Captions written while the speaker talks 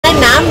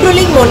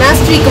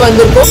monastery க்கு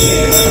வந்திருக்கோம்.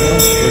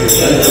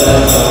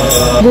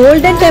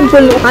 Golden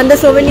Temple அந்த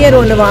souvenir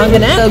ஒன்னு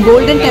வாங்குனேன்.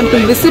 Golden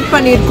Temple visit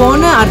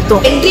பண்ணிருக்கோம்னு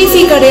அர்த்தம். Entry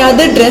fee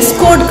கிடையாது, dress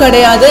code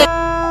கிடையாது.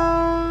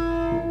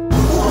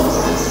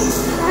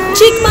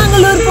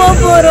 சிக்மங்களூர்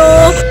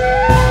போறோம்.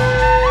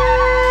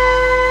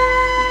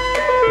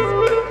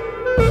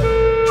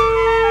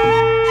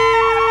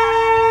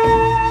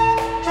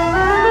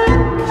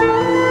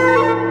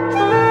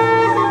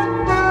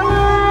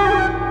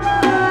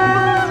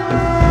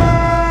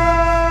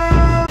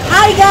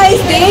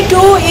 Day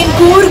 2 in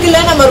coorg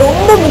la நம்ம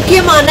ரொம்ப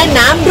முக்கியமான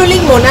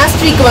Namdroling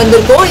monastery க்கு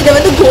வந்திருக்கோம். இத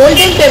வந்து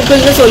Golden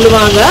Temple னு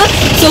சொல்லுவாங்க.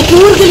 சோ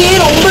coorgலயே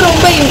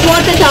ரொம்ப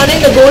இம்பார்ட்டன்ட் ஆன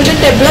இந்த Golden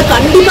Temple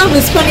கண்டிப்பா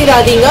மிஸ்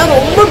பண்ணிராதீங்க.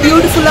 ரொம்ப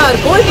பியூட்டிஃபுல்லா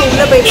இருக்கும். இப்போ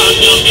உள்ள போய்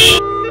பார்க்கலாம்.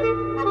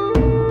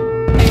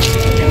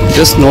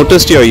 Just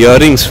noticed your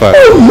earrings for.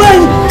 Oh my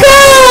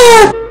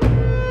god!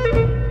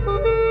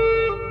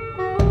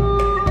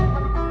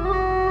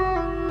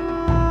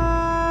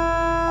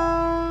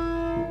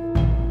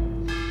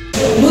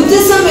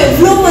 Buddhism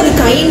எவ்வளோ ஒரு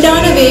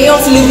கைண்டான வே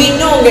ஆஃப்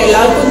லிவிங்னு உங்க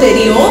எல்லாருக்கும்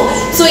தெரியும்.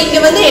 ஸோ இங்கே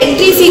வந்து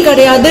என்ட்ரி ஃபீ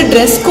கிடையாது,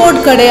 ட்ரெஸ் கோட்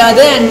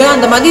கிடையாது, அண்ட்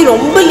அந்த மாதிரி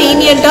ரொம்ப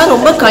லீனியண்ட்டாக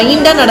ரொம்ப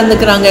கைண்டாக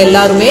நடந்துக்கிறாங்க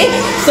எல்லாருமே.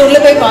 ஸோ உள்ள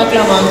போய்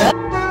பார்க்கலாம் வாங்க.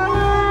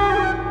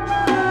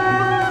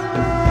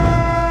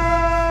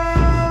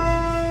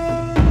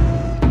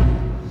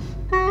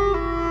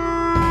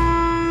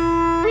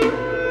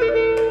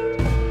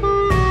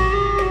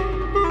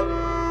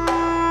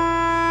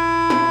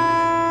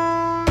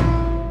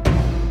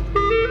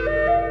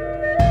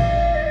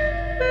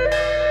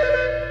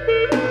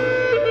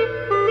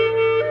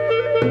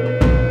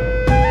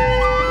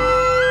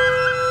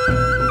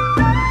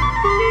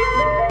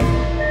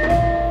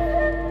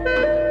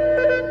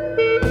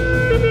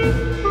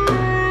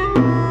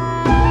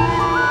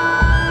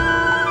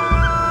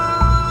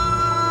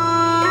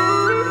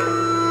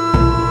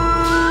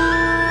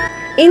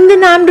 இந்த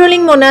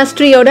Namdroling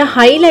monastery-யோட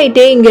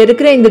ஹைலைட்டே இங்க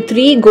இருக்கிற இந்த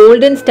 3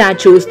 golden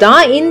statues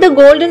தான். இந்த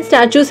golden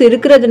statues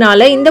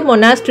இருக்கிறதுனால இந்த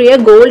monastery-ய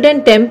golden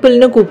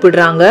temple-னு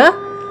கூப்பிடுறாங்க.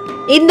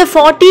 இந்த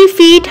 40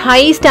 feet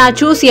high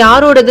statues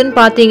யாரோடதுன்னு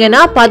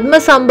பாத்தீங்கன்னா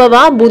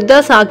பத்மசம்பவா, புத்தா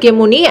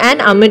சாக்கியமுனி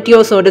அண்ட்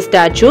அமித்யோஸோட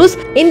statues.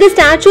 இந்த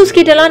statues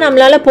கிட்டலாம்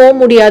நம்மளால போக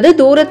முடியாது,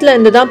 தூரத்துல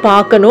இருந்து தான்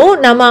பார்க்கணும்.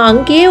 நம்ம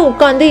அங்கேயே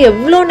உட்காந்து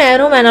எவ்வளோ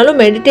நேரம்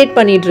வேணாலும் மெடிடேட்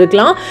பண்ணிட்டு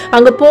இருக்கலாம்.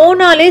 அங்க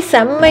போனாலே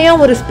செம்மையா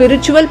ஒரு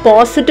ஸ்பிரிச்சுவல்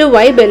பாசிட்டிவ்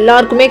வைப்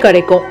எல்லாருக்குமே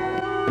கிடைக்கும்.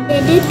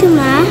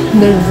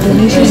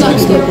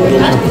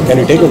 Can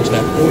you take one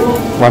snap?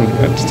 One,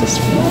 that's just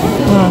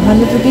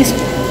 100 rupees.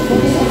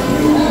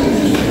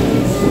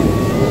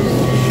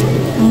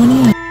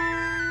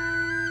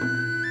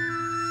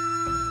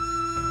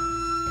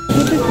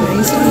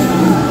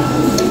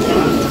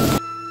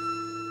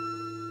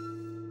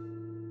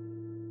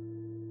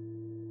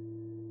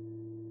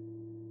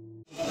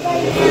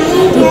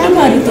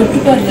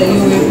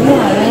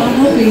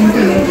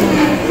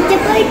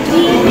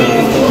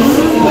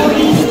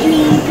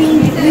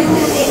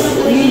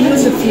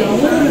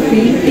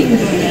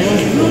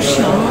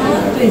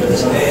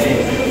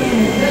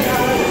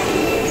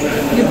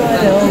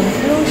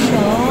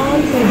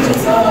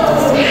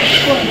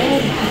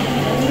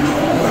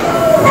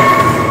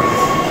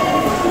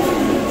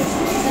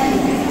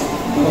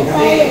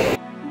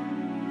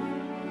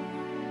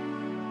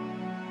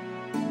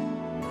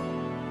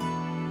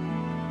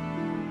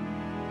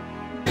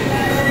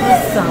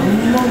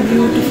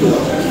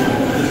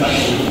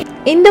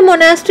 இந்த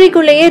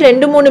மொனாஸ்ட்ரிக்குள்ளேயே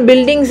 2-3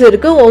 பில்டிங்ஸ்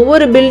இருக்கு.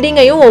 ஒவ்வொரு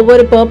பில்டிங்கையும்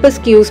ஒவ்வொரு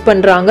பர்பஸ்க்கு யூஸ்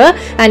பண்றாங்க.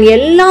 அண்ட்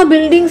எல்லா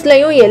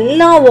பில்டிங்ஸ்லயும்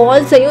எல்லா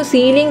வால்ஸையும்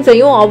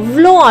சீலிங்ஸையும்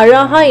அவ்வளோ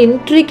அழகா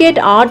இன்ட்ரிகேட்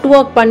ஆர்ட்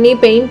ஒர்க் பண்ணி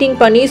பெயிண்டிங்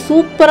பண்ணி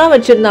சூப்பரா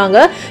வச்சிருந்தாங்க.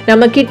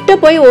 நம்ம கிட்ட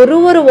போய்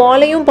ஒரு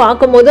வாலையும்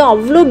பார்க்கும்போது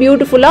அவ்வளோ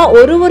பியூட்டிஃபுல்லா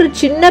ஒரு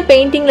சின்ன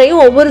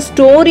பெயிண்டிங்லையும் ஒவ்வொரு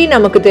ஸ்டோரி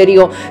நமக்கு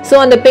தெரியும். ஸோ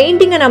அந்த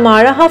பெயிண்டிங்கை நம்ம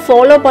அழகா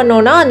ஃபாலோ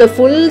பண்ணோம்னா அந்த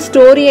ஃபுல்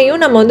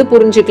ஸ்டோரியையும் நம்ம வந்து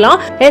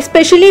புரிஞ்சுக்கலாம்.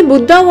 எஸ்பெஷலி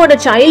புத்தாவோட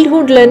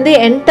சைல்ட்ஹுட்ல இருந்து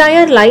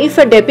என்டையர்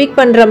லைஃபை டெபிக்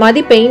பண்ற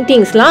மாதிரி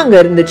பெயிண்டிங்ஸ்லாம் அங்க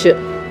இருந்துச்சு.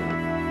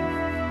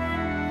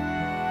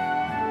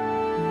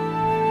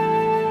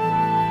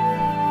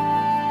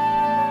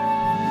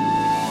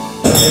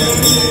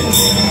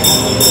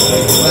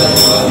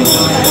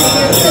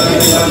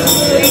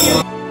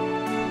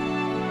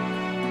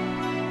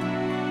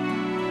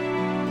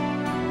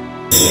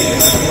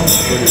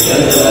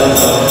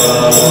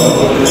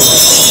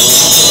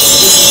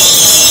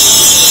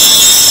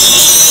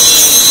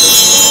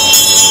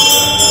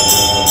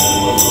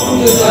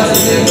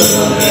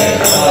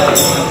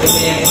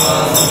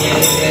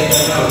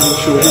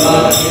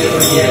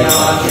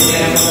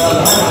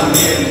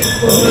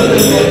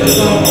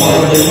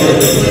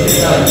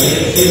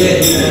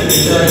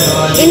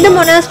 இந்த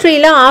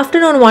மொனாஸ்ட்ரியில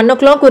ஆஃப்டர்நூன் 1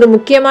 o'clock ஒரு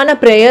முக்கியமான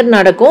பிரேயர்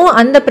நடக்கும்.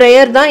 அந்த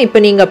பிரேயர் தான் இப்போ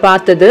நீங்க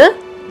பார்த்தது.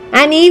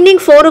 அண்ட்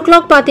ஈவினிங் 4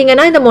 o'clock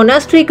பார்த்தீங்கன்னா இந்த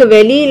மொனாஸ்ட்ரிக்கு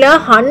வெளியில்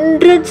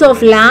ஹண்ட்ரட்ஸ்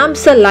ஆஃப்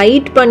லேம்ப்ஸை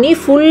லைட் பண்ணி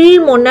ஃபுல்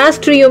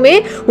மொனாஸ்ட்ரியுமே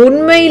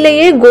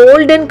உண்மையிலேயே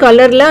கோல்டன்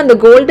கலரில் அந்த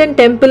கோல்டன்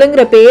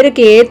டெம்பிளுங்கிற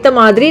பேருக்கு ஏற்ற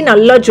மாதிரி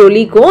நல்லா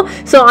ஜொலிக்கும்.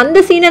 ஸோ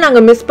அந்த சீனை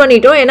நாங்கள் மிஸ்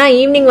பண்ணிட்டோம், ஏன்னா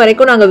ஈவினிங்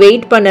வரைக்கும் நாங்கள்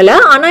வெயிட் பண்ணலை.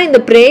 ஆனால்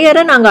இந்த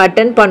ப்ரேயரை நாங்கள்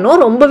அட்டென்ட் பண்ணோம்.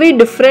 ரொம்பவே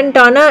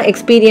டிஃப்ரெண்ட்டான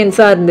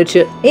எக்ஸ்பீரியன்ஸாக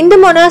இருந்துச்சு. இந்த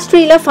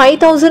மொனாஸ்ட்ரியில்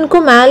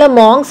 5000க்கும் மேலே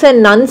மாங்ஸ்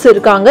அண்ட் நன்ஸ்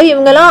இருக்காங்க.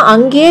 இவங்கெல்லாம்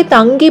அங்கேயே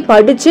தங்கி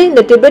படித்து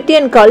இந்த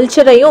டிபெட்டியன்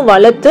கல்ச்சரையும்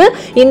வளர்த்து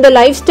இந்த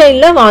லைஃப்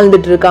ஸ்டைலில்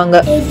வாழ்ந்துட்டு இருக்காங்க.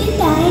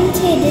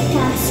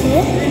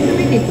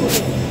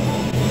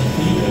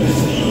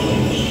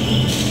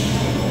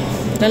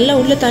 நல்லா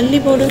உள்ள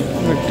தள்ளி போடு.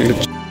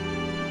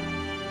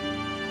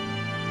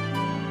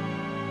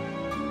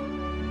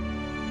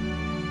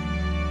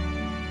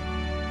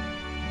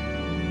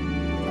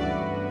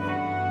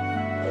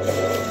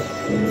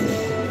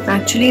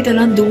 ஆக்சுவலி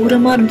இதெல்லாம்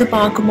தூரமாக இருந்து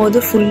பார்க்கும்போது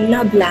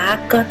ஃபுல்லாக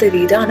பிளாக்காக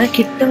தெரியுது. ஆனால்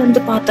கிட்ட வந்து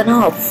பார்த்தோன்னா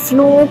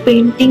அவ்வளோ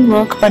பெயிண்டிங்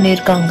ஒர்க்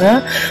பண்ணியிருக்காங்க,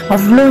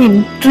 அவ்வளோ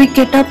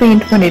இன்ட்ரிகேட்டாக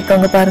பெயிண்ட்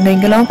பண்ணியிருக்காங்க. பாருங்கள்,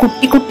 இங்கெல்லாம்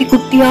குட்டி குட்டி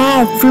குட்டியாக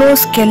அவ்வளோ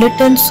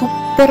ஸ்கெலட்டன்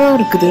சூப்பராக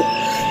இருக்குது.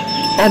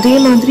 அதே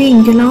மாதிரி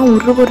இங்கெல்லாம்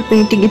ஒரு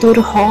பெயிண்டிங், இது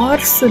ஒரு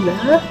ஹார்ஸில்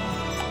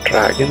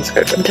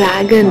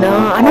டிராகனா,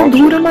 ஆனா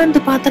தூரமா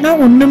இருந்து பார்த்தனா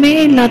ஒண்ணுமே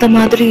இல்லாத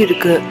மாதிரி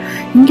இருக்கு.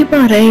 இங்க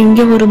பாரு,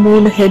 இங்க ஒரு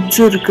 3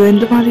 ஹெட்ஸ் இருக்கு.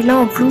 இந்த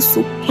மாதிரிலாம் அவ்வளோ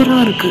சூப்பரா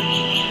இருக்கு.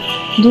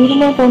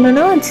 தூரமா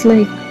போனா இட்ஸ்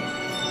லைக்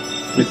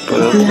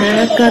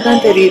பிளாக்கா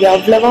தான் தெரியுது,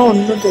 அவ்வளவா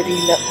ஒன்றும்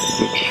தெரியல.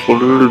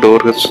 ஃபுல்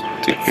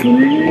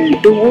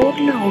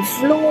டோர்ல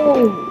அவ்வளோ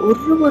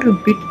ஒரு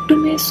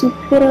பிட்டுமே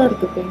சூப்பரா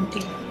இருக்கு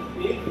பெயிண்டிங்.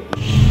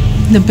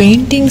 இந்த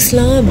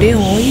பெயிண்டிங்ஸ்லாம் அப்படியே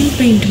ஆயில்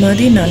பெயிண்ட்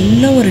மாதிரி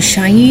நல்ல ஒரு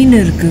ஷைன்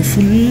இருக்குது.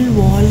 Full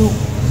வாலும்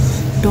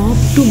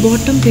top to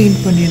bottom paint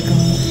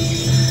பண்ணியிருக்காங்க.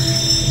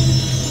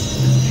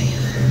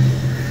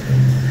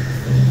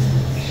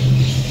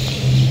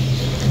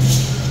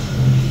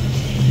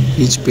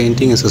 Each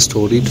painting has a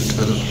story to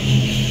tell.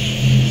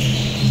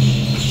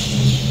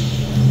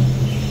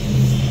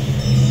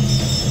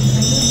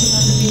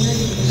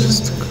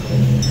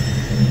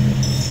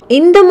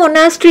 இந்த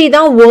மொனாஸ்ட்ரி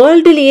தான்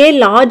வேர்ல்டுலேயே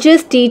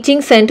largest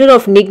teaching centre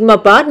of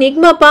நிக்மப்பா.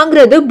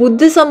 நிக்மப்பாங்கிறது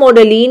புத்திசமோட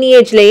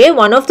லீனியேஜ்லேயே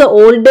one of the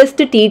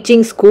oldest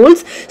teaching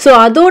schools. So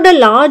அதோட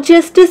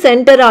லார்ஜஸ்ட்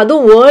சென்டர்,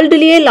 அதுவும்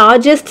வேர்ல்டுலேயே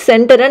லார்ஜஸ்ட்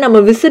சென்டரை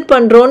நம்ம விசிட்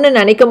பண்ணுறோன்னு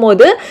நினைக்கும்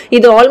போது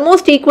இது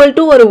ஆல்மோஸ்ட் ஈக்குவல்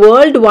டு ஒரு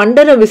வேர்ல்டு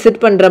வண்டரை விசிட்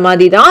பண்ணுற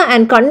மாதிரி தான்.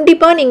 அண்ட்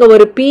கண்டிப்பாக நீங்கள்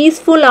ஒரு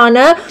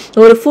பீஸ்ஃபுல்லான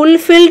ஒரு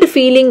ஃபுல்ஃபில்டு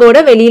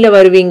ஃபீலிங்கோட வெளியில்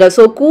வருவீங்க.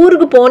 ஸோ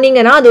கூர்க்கு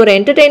போனீங்கன்னா அது ஒரு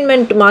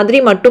என்டர்டெயின்மெண்ட்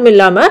மாதிரி மட்டும்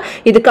இல்லாமல்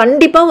இது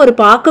கண்டிப்பாக ஒரு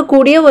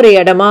பார்க்கக்கூடிய ஒரு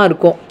இடமா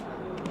இருக்கும்.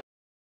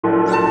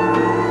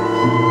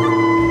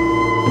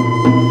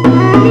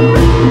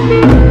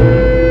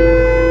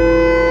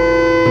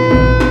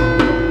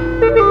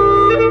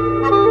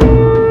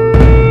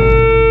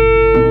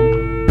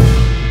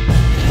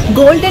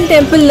 கோல்டன்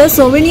டெம்பிளில்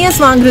சொவினியர்ஸ்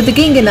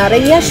வாங்குறதுக்கு இங்கே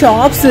நிறைய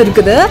ஷாப்ஸ்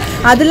இருக்குது.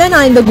 அதில்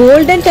நான் இந்த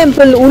கோல்டன்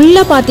டெம்பிள்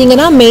உள்ளே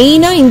பார்த்தீங்கன்னா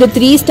மெயினாக இந்த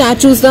 3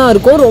 ஸ்டாச்சூஸ் தான்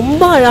இருக்கும்.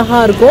 ரொம்ப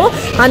அழகாக இருக்கும்.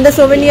 அந்த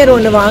சொவினியர்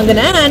ஒன்று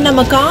வாங்கினேன். அண்ட்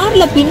நம்ம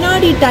காரில்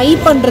பின்னாடி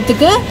டைப்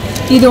பண்ணுறதுக்கு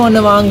இது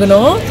ஒன்று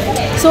வாங்கினோம்.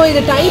 ஸோ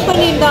இதை டைப்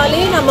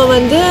பண்ணியிருந்தாலே நம்ம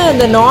வந்து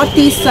அந்த நார்த்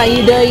ஈஸ்ட்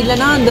சைடு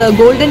இல்லைனா அந்த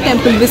கோல்டன்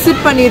டெம்பிள்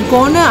விசிட்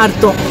பண்ணியிருக்கோன்னு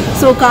அர்த்தம்.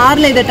 ஸோ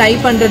காரில் இதை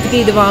டைப் பண்ணுறதுக்கு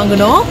இது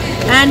வாங்கினோம்.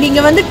 அண்ட்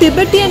இங்கே வந்து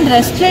டிபெட்டியன்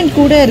ரெஸ்டாரண்ட்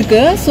கூட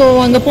இருக்குது. ஸோ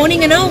அங்கே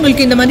போனீங்கன்னா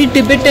உங்களுக்கு இந்த மாதிரி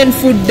டிபெட்டியன்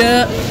ஃபுட்டு,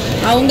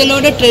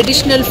 அவங்களோட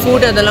ட்ரெடிஷ்னல்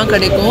ஃபுட் அதெல்லாம்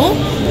கிடைக்கும்.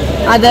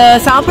 அதை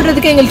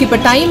சாப்பிட்றதுக்கு எங்களுக்கு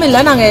இப்போ டைம்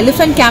இல்லை. நாங்கள்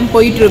எலிஃபென்ட் கேம்ப்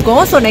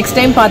போயிட்டுருக்கோம். ஸோ நெக்ஸ்ட்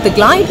டைம்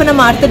பார்த்துக்கலாம். இப்போ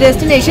நம்ம அடுத்த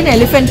டெஸ்டினேஷன்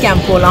எலிஃபென்ட்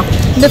கேம்ப் போகலாம்.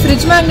 இந்த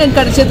ஃப்ரிட்ஜ் மேக்னெட்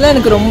கிடச்சதுல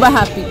எனக்கு ரொம்ப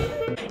ஹாப்பி.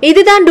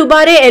 இதுதான்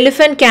டுபாரே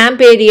எலிஃபென்ட்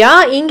கேம்ப் ஏரியா.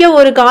 இங்கே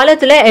ஒரு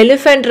காலத்தில்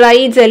elephant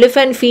rights,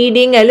 elephant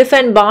feeding,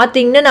 elephant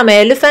பாத்திங்னு நம்ம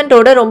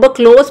எலிஃபென்ட்டோட ரொம்ப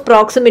க்ளோஸ்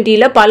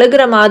ப்ராக்சிமிட்டியில்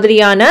பழகுற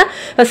மாதிரியான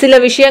சில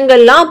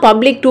விஷயங்கள்லாம்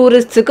பப்ளிக்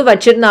டூரிஸ்ட்ஸுக்கு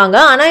வச்சுருந்தாங்க.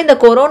 ஆனால் இந்த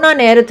கொரோனா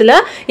நேரத்தில்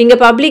இங்கே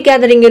பப்ளிக்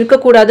கேதரிங்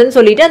இருக்கக்கூடாதுன்னு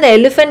சொல்லிட்டு அந்த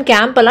எலிஃபென்ட்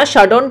கேம்பெல்லாம்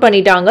ஷட் டவுன்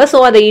பண்ணிட்டாங்க.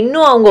 ஸோ அதை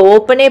இன்னும் அவங்க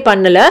ஓப்பனே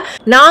பண்ணலை.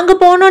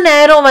 நாங்கள் போன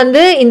நேரம்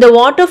வந்து இந்த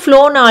வாட்டர்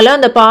ஃப்ளோனால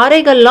அந்த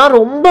பாறைகள்லாம்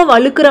ரொம்ப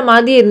வழுக்கிற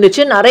மாதிரி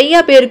இருந்துச்சு.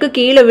 நிறைய பேருக்கு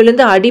கீழே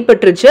விழுந்து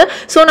அடிபட்டுருச்சு.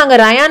 ஸோ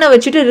நாங்கள்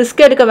வச்சுட்டு ரிஸ்க்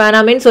எடுக்க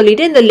வேணாமேன்னு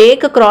சொல்லிட்டு இந்த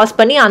லேக்கை கிராஸ்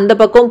பண்ணி அந்த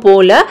பக்கம்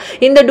போல.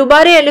 இந்த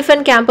டுபாரே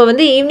எலிஃபென்ட் கேம்பை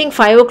வந்து ஈவினிங்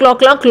 5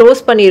 o'clockலாம்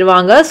க்ளோஸ்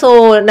பண்ணிடுவாங்க. ஸோ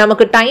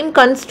நமக்கு டைம்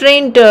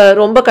கன்ஸ்ட்ரெயின்ட்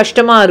ரொம்ப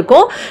கஷ்டமாக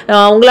இருக்கும்.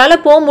 உங்களால்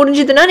போக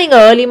முடிஞ்சதுன்னா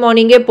நீங்கள் ஏர்லி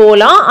மார்னிங்கே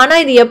போகலாம்.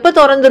 ஆனால் இது எப்போ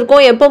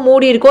திறந்துருக்கோம், எப்போ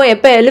மூடி இருக்கும்,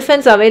 எப்போ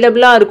எலிஃபென்ட்ஸ்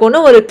அவைலபிளாக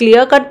இருக்கும்னு ஒரு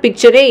கிளியர் கட்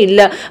பிக்சரே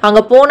இல்லை.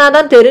 அங்கே போனால்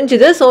தான்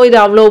தெரிஞ்சுது. ஸோ இது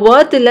அவ்வளோ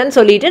ஒர்த் இல்லைன்னு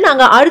சொல்லிட்டு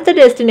நாங்கள் அடுத்த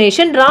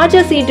டெஸ்டினேஷன்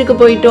ராஜா சீட்டுக்கு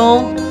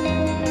போயிட்டோம்.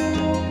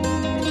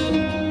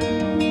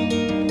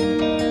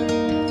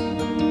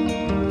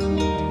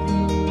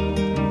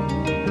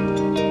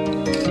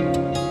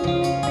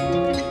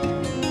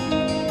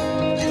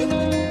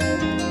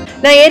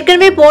 நான்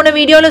ஏற்கனவே போன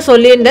வீடியோவில்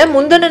சொல்லியிருந்தேன்,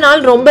 முந்தின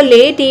நாள் ரொம்ப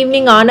லேட்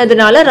ஈவினிங்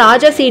ஆனதுனால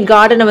ராஜா சீட்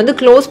கார்டனை வந்து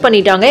க்ளோஸ்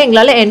பண்ணிட்டாங்க.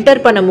 எங்களால்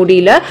என்டர் பண்ண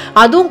முடியல.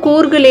 அதுவும்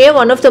கூர்கிலேயே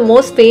one of the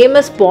most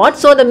famous spot.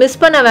 So அதை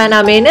மிஸ் பண்ண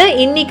வேணாமேன்னு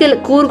இன்னைக்கு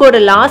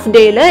கூர்கோட லாஸ்ட்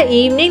டேல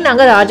ஈவினிங்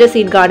நாங்கள் ராஜா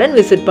சீட் கார்டன்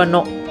விசிட்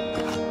பண்ணோம்.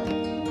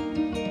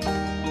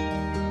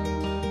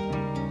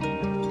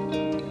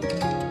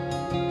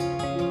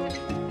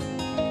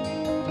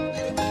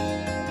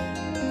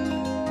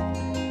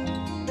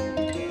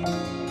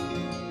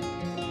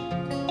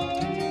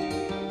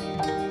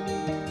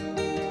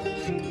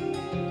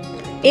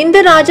 இந்த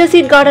ராஜா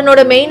சீட்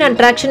கார்டனோட மெயின்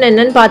அட்ராக்ஷன்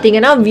என்னன்னு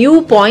பார்த்தீங்கன்னா வியூ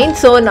பாயிண்ட்.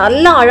 ஸோ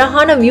நல்ல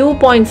அழகான வியூ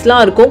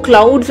பாயிண்ட்ஸ்லாம் இருக்கும்,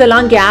 கிளவுட்ஸ்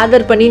எல்லாம்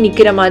கேதர் பண்ணி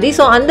நிற்கிற மாதிரி.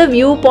 ஸோ அந்த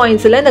வியூ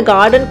பாயிண்ட்ஸில் இந்த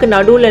கார்டனுக்கு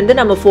நடுவுலேருந்து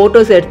நம்ம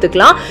ஃபோட்டோஸ்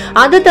எடுத்துக்கலாம்.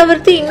 அதை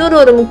தவிர்த்து இன்னொரு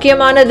ஒரு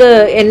முக்கியமானது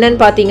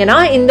என்னன்னு பார்த்தீங்கன்னா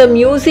இந்த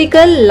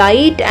musical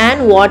light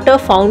and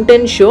water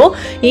fountain show.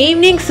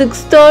 Evening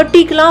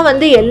 6:30க்குலாம்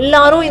வந்து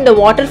எல்லாரும் இந்த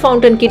வாட்டர்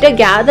ஃபவுண்டன் கிட்ட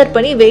கேதர்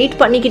பண்ணி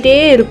வெயிட் பண்ணிக்கிட்டே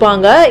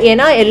இருப்பாங்க.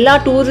 ஏன்னா எல்லா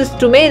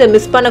டூரிஸ்ட்டுமே இதை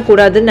மிஸ்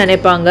பண்ணக்கூடாதுன்னு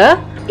நினைப்பாங்க.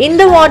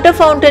 இந்த வாட்டர்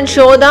ஃபவுண்டன்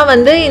ஷோ தான்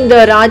வந்து இந்த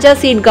ராஜா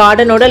சீட்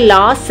கார்டனோட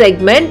லாஸ்ட்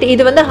செக்மெண்ட்.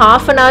 இது வந்து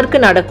 ½ an hourக்கு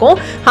நடக்கும்.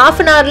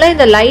 ½ an hourல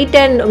இந்த light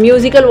and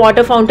musical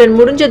water fountain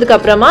முடிஞ்சதுக்கு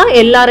அப்புறமா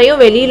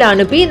எல்லாரையும் வெளியில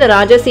அனுப்பி இந்த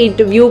ராஜா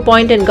seat view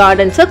point and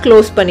கார்டன்ஸை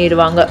close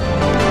பண்ணிடுவாங்க.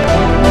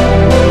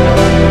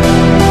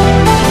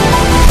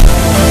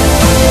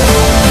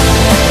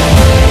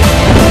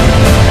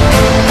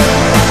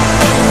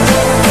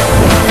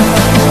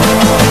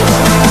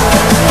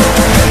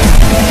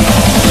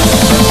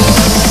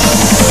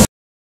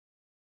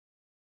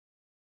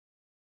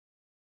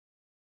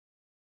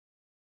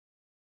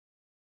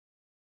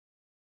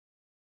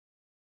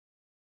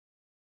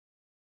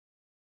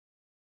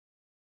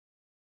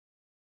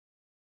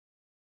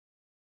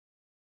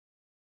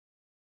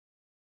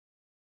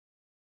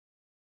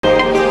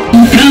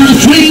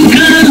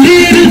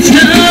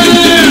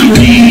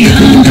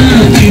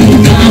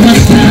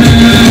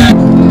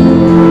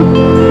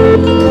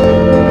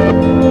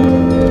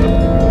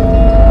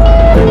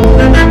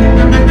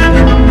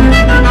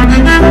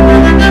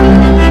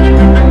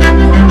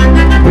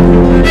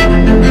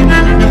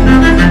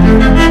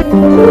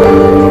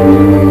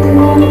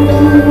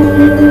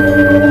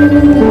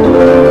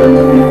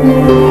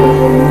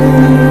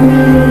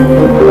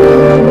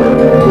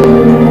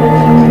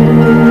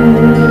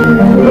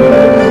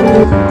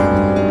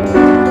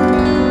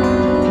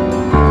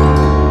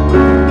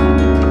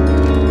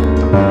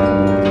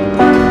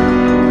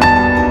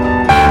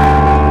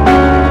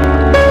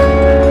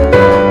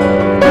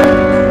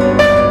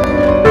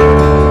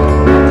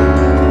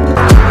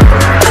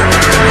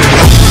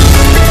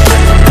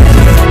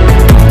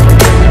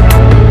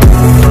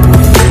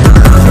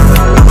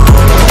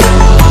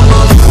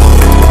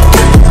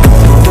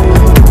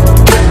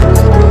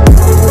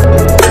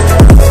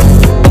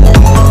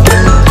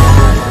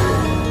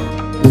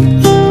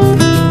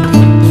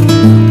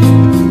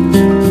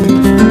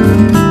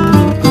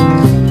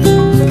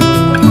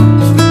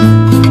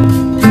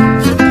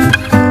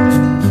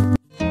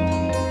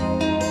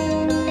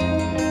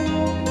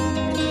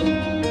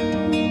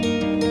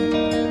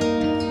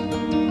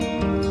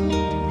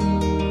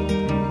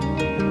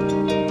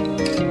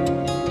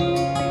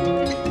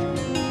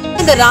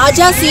 இந்த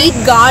ராஜா சீட்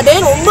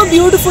கார்டன் ரொம்ப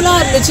பியூட்டிஃபுல்லாக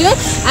இருந்துச்சு.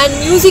 And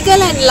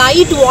musical and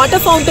light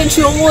water fountain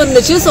ஷோவும்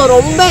இருந்துச்சு. ஸோ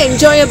ரொம்ப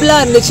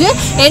என்ஜாயபிளாக இருந்துச்சு.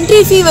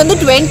 என்ட்ரி ஃபீ வந்து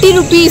 20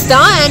 rupees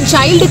தான். அண்ட்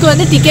சைல்டுக்கு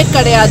வந்து டிக்கெட்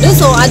கிடையாது.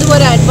 ஸோ அது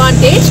ஒரு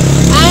அட்வான்டேஜ்.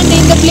 அண்ட்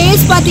இந்த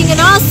பிளேஸ்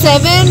பார்த்தீங்கன்னா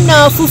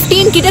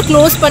 7:15 கிட்ட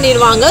க்ளோஸ்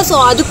பண்ணிடுவாங்க. ஸோ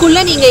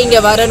அதுக்குள்ளே நீங்கள்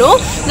இங்கே வரணும்.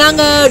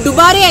 நாங்கள்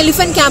டுபாரே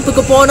எலிஃபென்ட்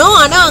கேம்புக்கு போனோம்.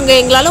 ஆனால் அங்கே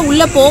எங்களால்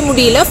உள்ளே போக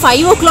முடியல.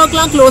 5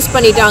 o'clockலாம் க்ளோஸ்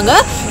பண்ணிட்டாங்க.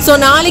 ஸோ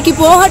நாளைக்கு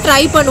போக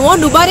ட்ரை பண்ணுவோம்.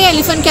 டுபாரே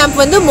எலிஃபென்ட்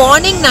கேம்ப் வந்து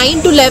morning 9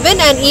 to 11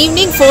 and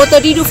evening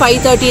 4:30 to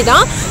 5:30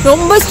 தான்.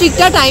 ரொம்ப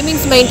ஸ்ட்ரிக்டாக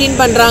டைமிங்ஸ் மெயின்டைன்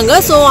பண்ணுறாங்க.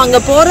 ஸோ அங்கே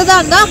போகிறதா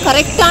இருந்தால்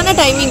கரெக்டான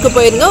டைமிங்க்கு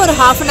போயிருங்க. ஒரு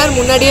 ½ an hour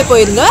முன்னாடியே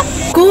போயிருங்க.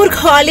 கூர்க்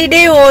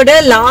ஹாலிடேவோட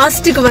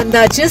லாஸ்ட்டுக்கு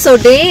வந்தாச்சு. ஸோ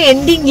டே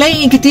எண்டிங்ல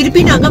இன்னைக்கு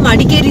திருப்பி நாங்கள்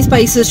மடிக்கேரி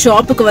ஸ்பைசஸ்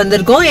ஷாப்புக்கு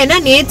வந்திருக்கோம். ஏன்னா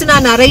நேற்று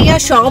நான் நிறைய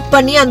ஷாப்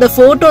பண்ணி அந்த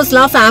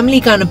ஃபோட்டோஸ்லாம்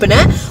ஃபேமிலிக்கு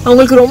அனுப்பினேன்.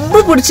 அவங்களுக்கு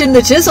ரொம்ப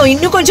பிடிச்சிருந்துச்சு. ஸோ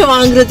இன்னும் கொஞ்சம்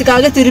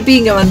வாங்குறதுக்காக திருப்பி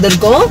இங்கே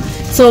வந்திருக்கோம்.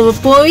 ஸோ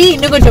போய்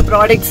இன்னும் கொஞ்சம்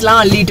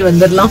ப்ராடக்ட்ஸ்லாம் அள்ளிட்டு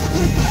வந்துடலாம்.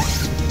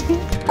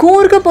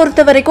 கூர்கை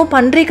பொறுத்த வரைக்கும்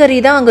பன்றி கறி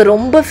தான் அங்கே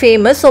ரொம்ப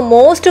famous. So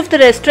most of the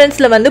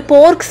ரெஸ்டாரண்ட்ஸில் வந்து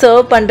போர்க்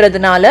சர்வ்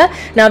பண்ணுறதுனால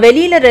நான்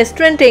வெளியில்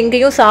ரெஸ்டாரண்ட்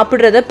எங்கேயும்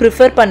சாப்பிட்றத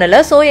ப்ரிஃபர் பண்ணலை.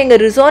 ஸோ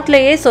எங்கள்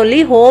ரிசார்ட்லேயே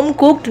சொல்லி ஹோம்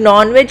குக்ட்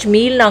நான்வெஜ்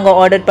மீல் நாங்கள்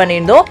ஆர்டர்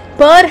பண்ணியிருந்தோம்.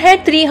 Per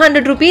head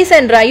 300 rupees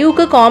and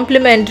ரயுக்கு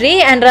complimentary.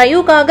 And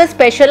ரயுக்காக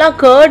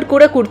ஸ்பெஷலாக கர்ட்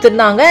கூட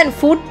கொடுத்துருந்தாங்க. அண்ட்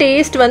ஃபுட்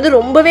டேஸ்ட் வந்து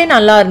ரொம்பவே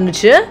நல்லா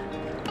இருந்துச்சு.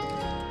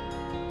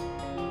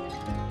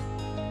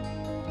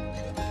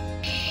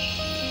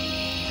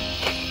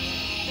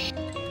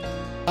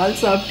 दाल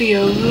சாப்பிட்டு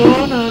எவ்வளோ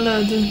நாள்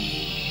ஆகுது.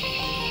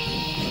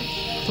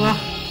 வா.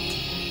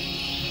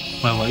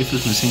 My wife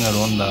is missing her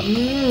own dal.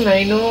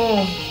 I know.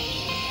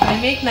 I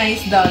make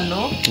nice dal,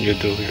 no? You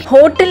do.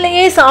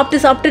 ஹோட்டல்லையே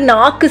சாப்பிட்டு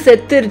நாக்கு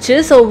செத்துருச்சு.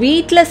 ஸோ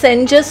வீட்டில்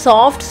செஞ்ச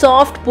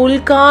சாஃப்ட்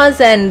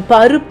புல்காஸ் அண்ட்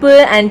பருப்பு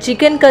அண்ட்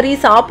சிக்கன் கறி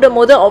சாப்பிடும்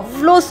போது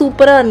அவ்வளோ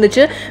சூப்பராக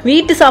இருந்துச்சு.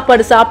 வீட்டு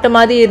சாப்பாடு சாப்பிட்ட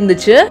மாதிரி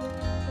இருந்துச்சு.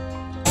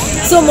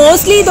 ஸோ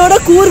மோஸ்ட்லி இதோட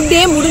கூர்க் டே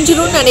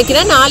முடிஞ்சிடும்னு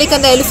நினைக்கிறேன். நாளைக்கு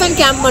அந்த எலிஃபென்ட்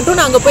கேம்ப் மட்டும்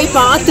நாங்கள் போய்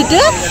பார்த்துட்டு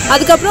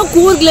அதுக்கப்புறம்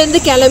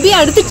கூர்க்லேருந்து கிளம்பி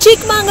அடுத்து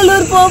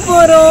சிக்மங்களூர் போக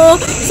போகிறோம்.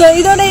 ஸோ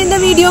இதோட இந்த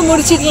வீடியோ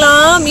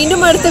முடிச்சுக்கலாம்.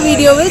 மீண்டும் அடுத்த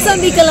வீடியோவில்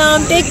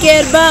சந்திக்கலாம். டேக்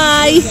கேர்,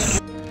 பாய்.